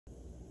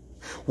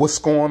What's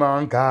going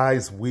on,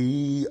 guys?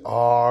 We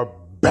are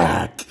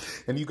back.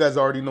 And you guys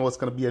already know it's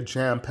going to be a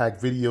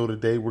jam-packed video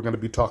today. We're going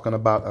to be talking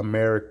about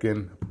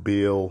American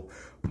Bill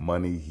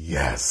money.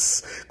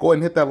 Yes. Go ahead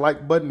and hit that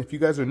like button. If you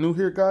guys are new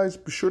here, guys,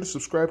 be sure to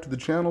subscribe to the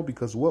channel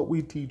because what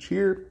we teach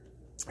here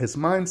is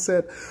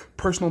mindset,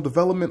 personal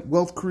development,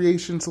 wealth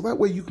creation. So that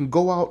way you can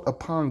go out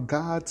upon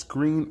God's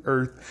green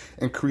earth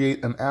and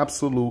create an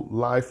absolute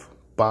life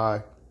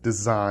by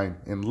design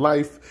in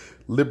life,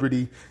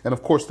 liberty, and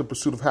of course the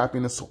pursuit of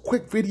happiness. So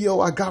quick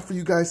video I got for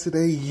you guys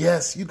today.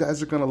 Yes, you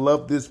guys are gonna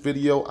love this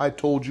video. I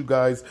told you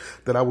guys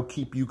that I would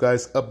keep you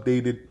guys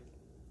updated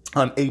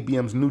on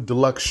ABM's new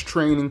deluxe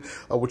training,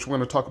 which we're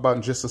going to talk about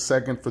in just a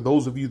second. For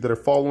those of you that are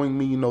following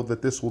me, you know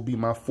that this will be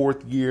my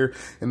 4th year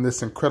in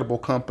this incredible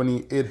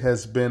company. It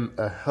has been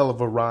a hell of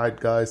a ride,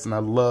 guys, and I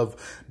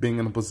love being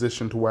in a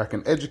position to where I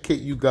can educate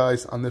you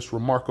guys on this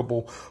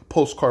remarkable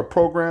postcard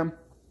program.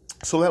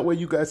 So that way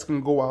you guys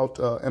can go out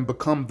and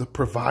become the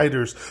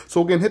providers.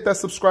 So again, hit that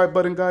subscribe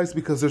button, guys,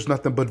 because there's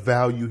nothing but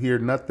value here,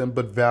 nothing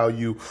but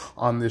value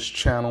on this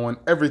channel. And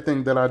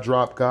everything that I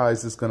drop,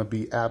 guys, is going to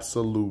be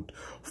absolute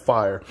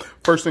fire.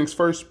 First things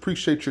first,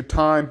 appreciate your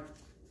time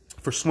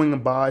for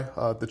swinging by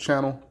the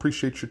channel.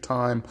 Appreciate your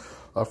time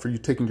for you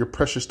taking your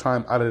precious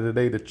time out of the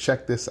day to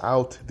check this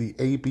out. The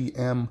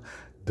ABM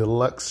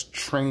Deluxe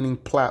training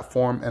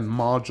platform and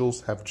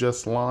modules have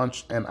just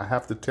launched, and I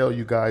have to tell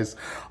you guys,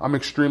 I'm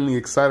extremely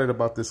excited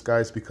about this,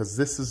 guys, because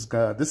this is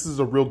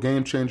a real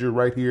game changer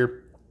right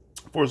here.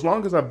 For as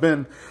long as I've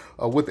been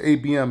with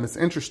ABM, it's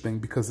interesting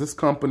because this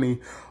company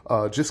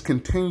just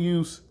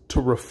continues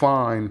to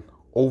refine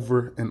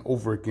over and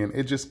over again.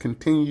 It just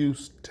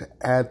continues to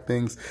add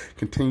things,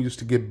 continues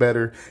to get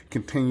better,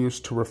 continues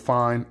to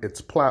refine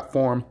its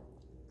platform,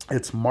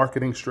 its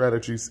marketing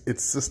strategies,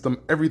 its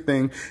system,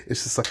 everything.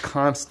 It's just a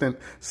constant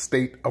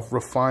state of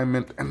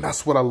refinement. And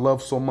that's what I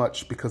love so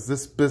much, because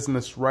this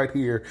business right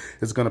here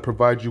is going to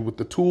provide you with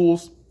the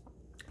tools,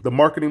 the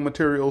marketing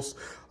materials,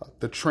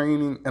 the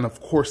training, and of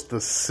course the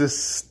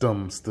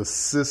systems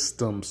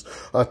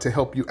to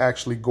help you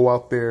actually go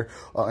out there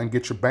and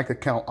get your bank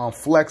account on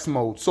flex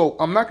mode. So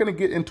I'm not going to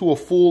get into a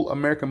full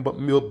American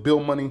Bill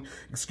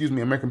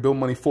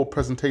money full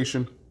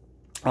presentation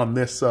on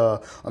this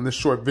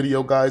short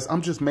video, guys.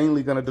 I'm just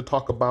mainly going to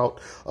talk about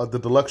the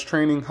deluxe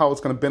training, how it's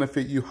going to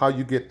benefit you, how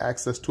you get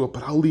access to it.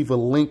 But I'll leave a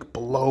link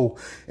below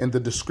in the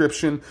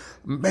description.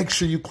 Make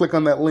sure you click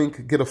on that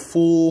link, get a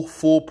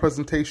full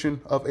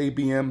presentation of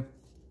ABM.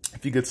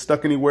 If you get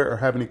stuck anywhere or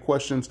have any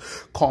questions,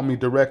 call me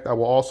direct. I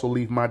will also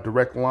leave my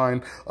direct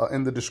line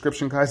in the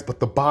description, guys. But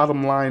the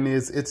bottom line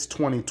is it's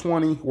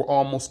 2020. We're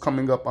almost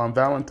coming up on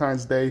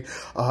Valentine's Day,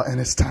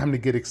 and it's time to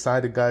get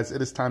excited, guys.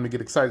 It is time to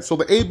get excited. So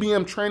the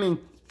ABM training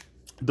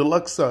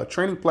Deluxe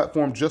training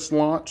platform just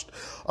launched.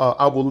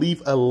 I will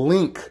leave a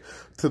link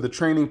to the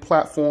training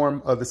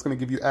platform that's going to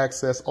give you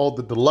access, all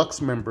the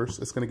Deluxe members.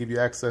 It's going to give you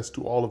access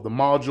to all of the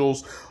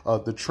modules,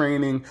 the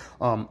training.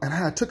 And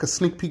I took a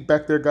sneak peek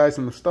back there, guys,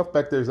 and the stuff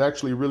back there is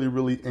actually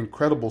really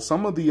incredible.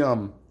 Some of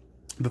the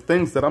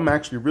things that I'm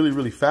actually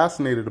really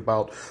fascinated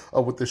about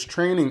with this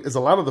training is a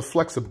lot of the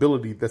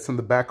flexibility that's in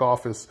the back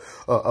office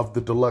of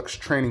the Deluxe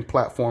training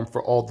platform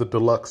for all the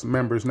Deluxe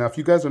members. Now, if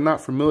you guys are not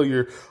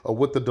familiar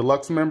with the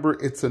Deluxe member,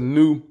 it's a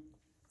new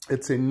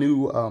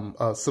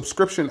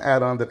subscription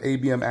add-on that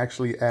ABM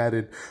actually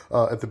added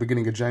at the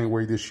beginning of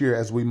January this year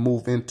as we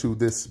move into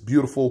this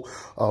beautiful,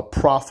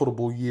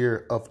 profitable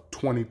year of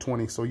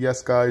 2020. So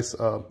yes, guys,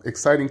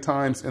 exciting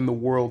times in the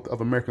world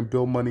of American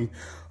Bill money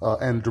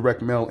and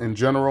direct mail in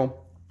general,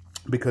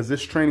 because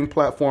this training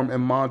platform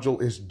and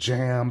module is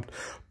jammed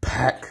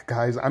packed,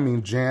 guys. I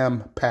mean,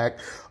 jam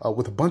packed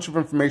with a bunch of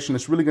information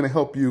that's really going to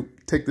help you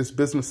take this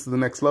business to the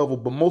next level.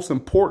 But most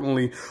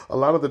importantly, a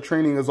lot of the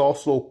training is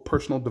also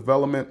personal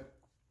development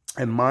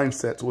and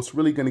mindset. So it's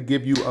really going to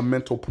give you a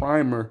mental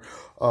primer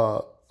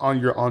on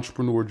your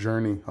entrepreneur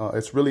journey.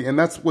 It's really, and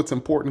that's what's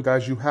important,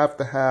 guys. You have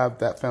to have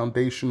that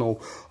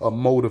foundational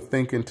mode of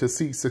thinking to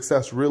see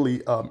success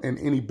really in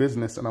any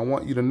business. And I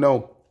want you to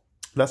know,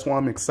 that's why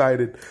I'm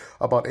excited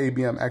about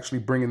ABM actually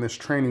bringing this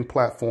training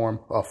platform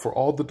for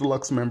all the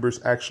Deluxe members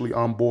actually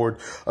on board,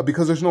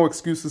 because there's no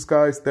excuses,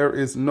 guys. There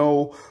is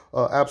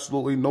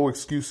absolutely no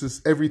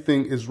excuses.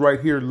 Everything is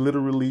right here,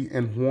 literally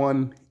in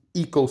one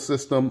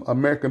ecosystem.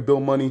 American Bill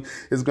money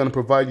is going to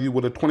provide you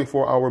with a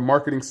 24-hour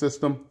marketing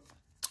system.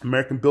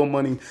 American Bill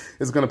money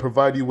is going to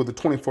provide you with a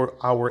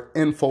 24-hour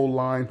info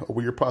line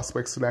where your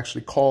prospects can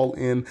actually call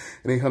in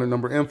an 800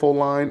 number info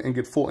line and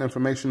get full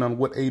information on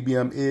what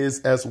ABM is,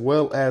 as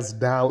well as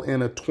dial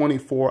in a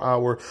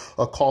 24-hour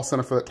call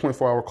center for that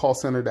 24-hour call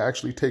center to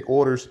actually take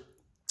orders.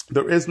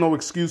 There is no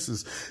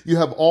excuses. You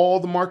have all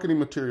the marketing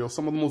material,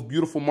 some of the most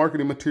beautiful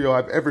marketing material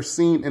I've ever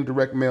seen in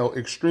direct mail,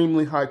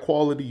 extremely high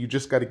quality. You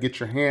just got to get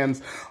your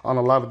hands on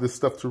a lot of this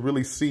stuff to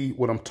really see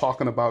what I'm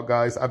talking about,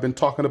 guys. I've been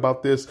talking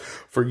about this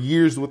for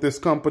years with this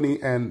company,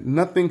 and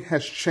nothing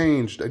has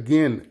changed.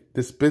 Again,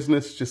 this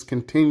business just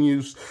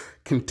continues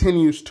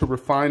to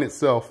refine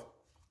itself,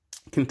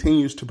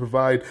 continues to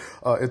provide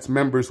its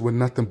members with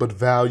nothing but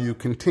value,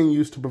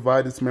 continues to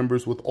provide its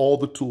members with all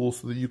the tools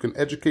so that you can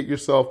educate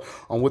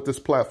yourself on what this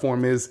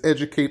platform is,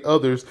 educate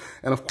others,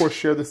 and of course,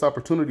 share this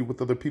opportunity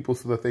with other people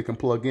so that they can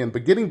plug in.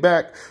 But getting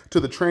back to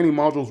the training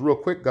modules real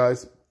quick,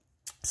 guys,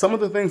 some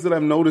of the things that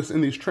I've noticed in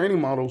these training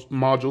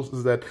modules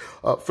is that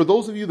for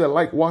those of you that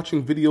like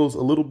watching videos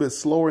a little bit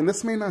slower, and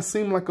this may not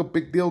seem like a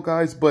big deal,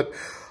 guys, but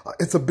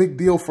it's a big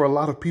deal for a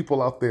lot of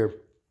people out there.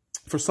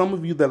 For some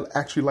of you that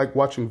actually like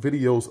watching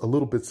videos a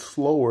little bit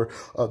slower,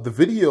 the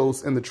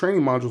videos and the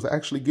training modules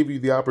actually give you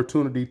the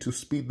opportunity to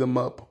speed them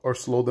up or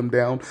slow them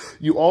down.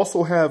 You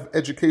also have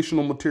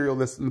educational material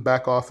that's in the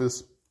back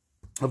office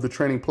of the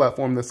training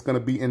platform that's going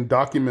to be in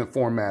document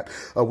format,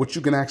 which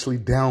you can actually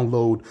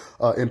download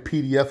in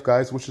PDF,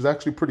 guys, which is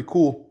actually pretty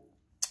cool.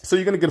 So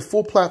you're going to get a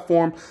full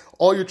platform.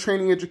 All your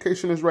training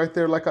education is right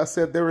there. Like I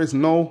said, there is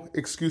no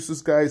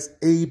excuses, guys.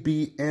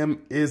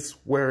 ABM is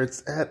where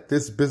it's at.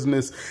 This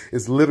business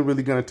is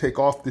literally going to take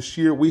off this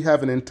year. We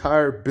have an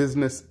entire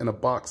business in a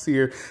box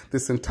here.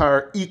 This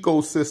entire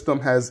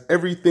ecosystem has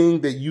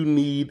everything that you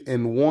need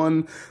in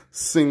one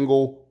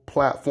single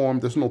platform.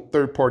 There's no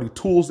third-party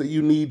tools that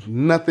you need,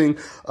 nothing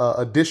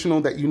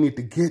additional that you need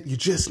to get. You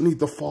just need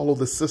to follow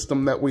the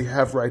system that we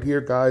have right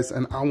here, guys.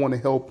 And I want to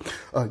help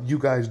you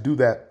guys do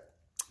that.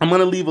 I'm going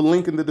to leave a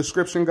link in the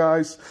description,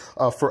 guys,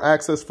 for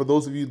access. For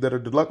those of you that are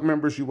Deluxe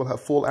members, you will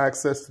have full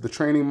access to the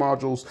training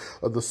modules,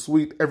 the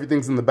suite.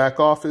 Everything's in the back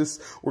office.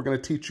 We're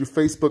going to teach you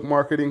Facebook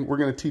marketing. We're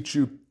going to teach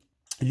you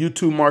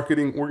YouTube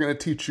marketing. We're going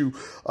to teach you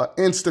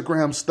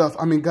Instagram stuff.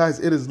 I mean, guys,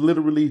 it is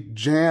literally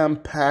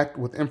jam-packed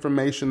with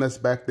information that's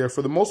back there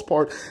for the most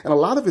part. And a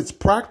lot of it's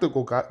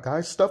practical,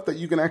 guys, stuff that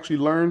you can actually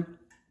learn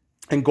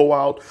and go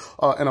out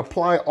and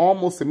apply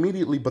almost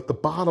immediately. But the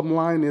bottom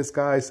line is,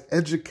 guys,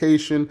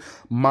 education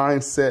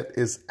mindset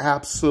is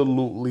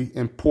absolutely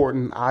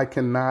important. I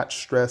cannot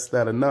stress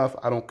that enough.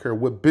 I don't care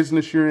what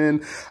business you're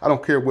in. I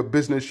don't care what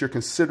business you're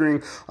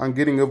considering on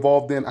getting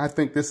involved in. I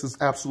think this is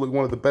absolutely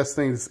one of the best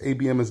things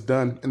ABM has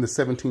done in the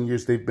 17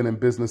 years they've been in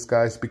business,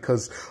 guys,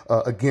 because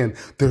again,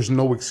 there's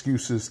no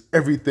excuses.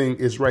 Everything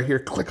is right here.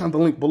 Click on the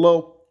link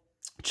below.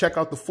 Check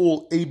out the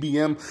full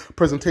ABM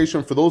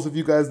presentation. For those of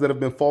you guys that have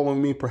been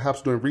following me,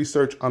 perhaps doing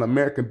research on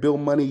American Bill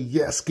money,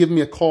 yes, give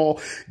me a call,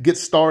 get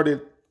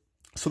started,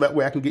 so that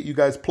way I can get you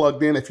guys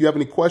plugged in. If you have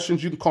any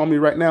questions, you can call me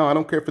right now. I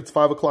don't care if it's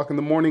 5 o'clock in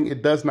the morning.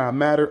 It does not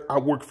matter. I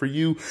work for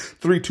you.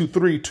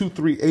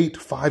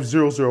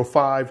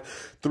 323-238-5005.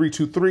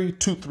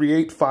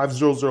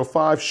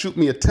 323-238-5005. Shoot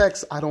me a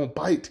text. I don't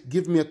bite.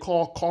 Give me a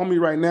call. Call me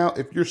right now.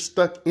 If you're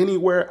stuck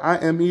anywhere, I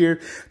am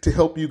here to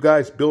help you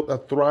guys build a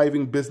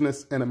thriving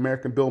business in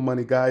American Bill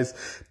money, guys.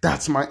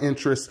 That's my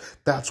interest.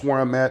 That's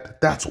where I'm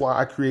at. That's why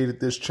I created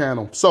this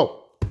channel. So,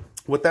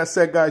 with that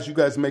said, guys, you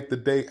guys make the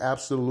day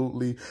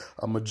absolutely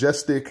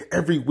majestic.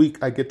 Every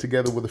week I get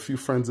together with a few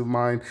friends of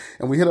mine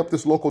and we hit up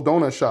this local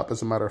donut shop,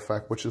 as a matter of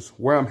fact, which is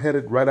where I'm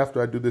headed right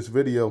after I do this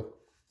video.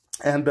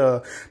 And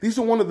these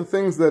are one of the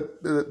things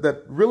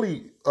that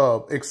really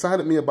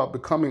excited me about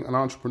becoming an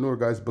entrepreneur,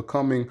 guys,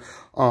 becoming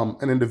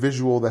an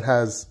individual that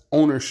has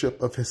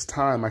ownership of his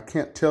time. I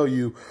can't tell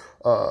you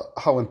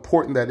how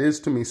important that is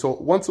to me. So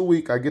once a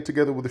week I get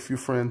together with a few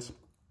friends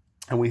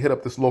and we hit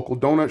up this local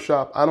donut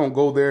shop. I don't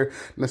go there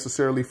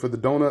necessarily for the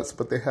donuts,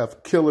 but they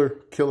have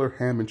killer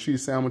ham and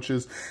cheese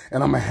sandwiches.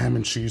 And I'm a ham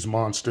and cheese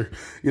monster,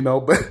 you know.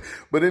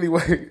 But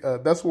anyway,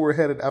 that's where we're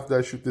headed after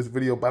I shoot this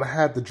video. But I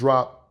had to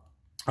drop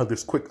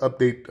this quick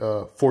update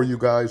for you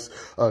guys.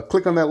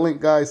 Click on that link,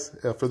 guys.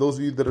 For those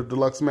of you that are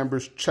Deluxe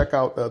members, check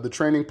out the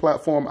training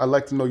platform. I'd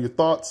like to know your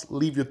thoughts.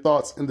 Leave your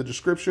thoughts in the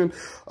description,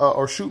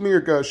 or shoot me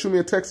a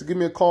text or give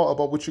me a call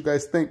about what you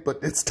guys think. But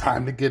it's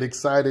time to get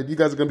excited. You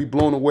guys are going to be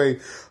blown away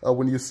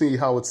when you see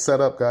how it's set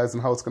up, guys,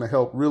 and how it's going to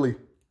help really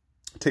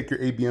take your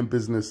ABM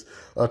business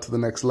to the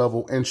next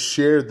level. And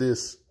share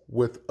this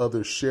with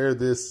others. Share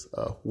this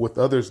with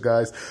others,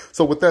 guys.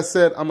 So with that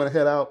said, I'm going to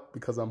head out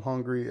because I'm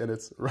hungry and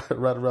it's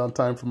right around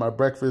time for my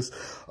breakfast.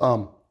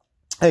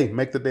 Hey,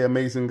 make the day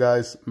amazing,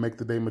 guys. Make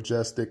the day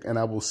majestic. And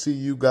I will see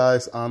you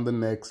guys on the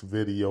next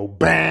video.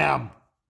 Bam!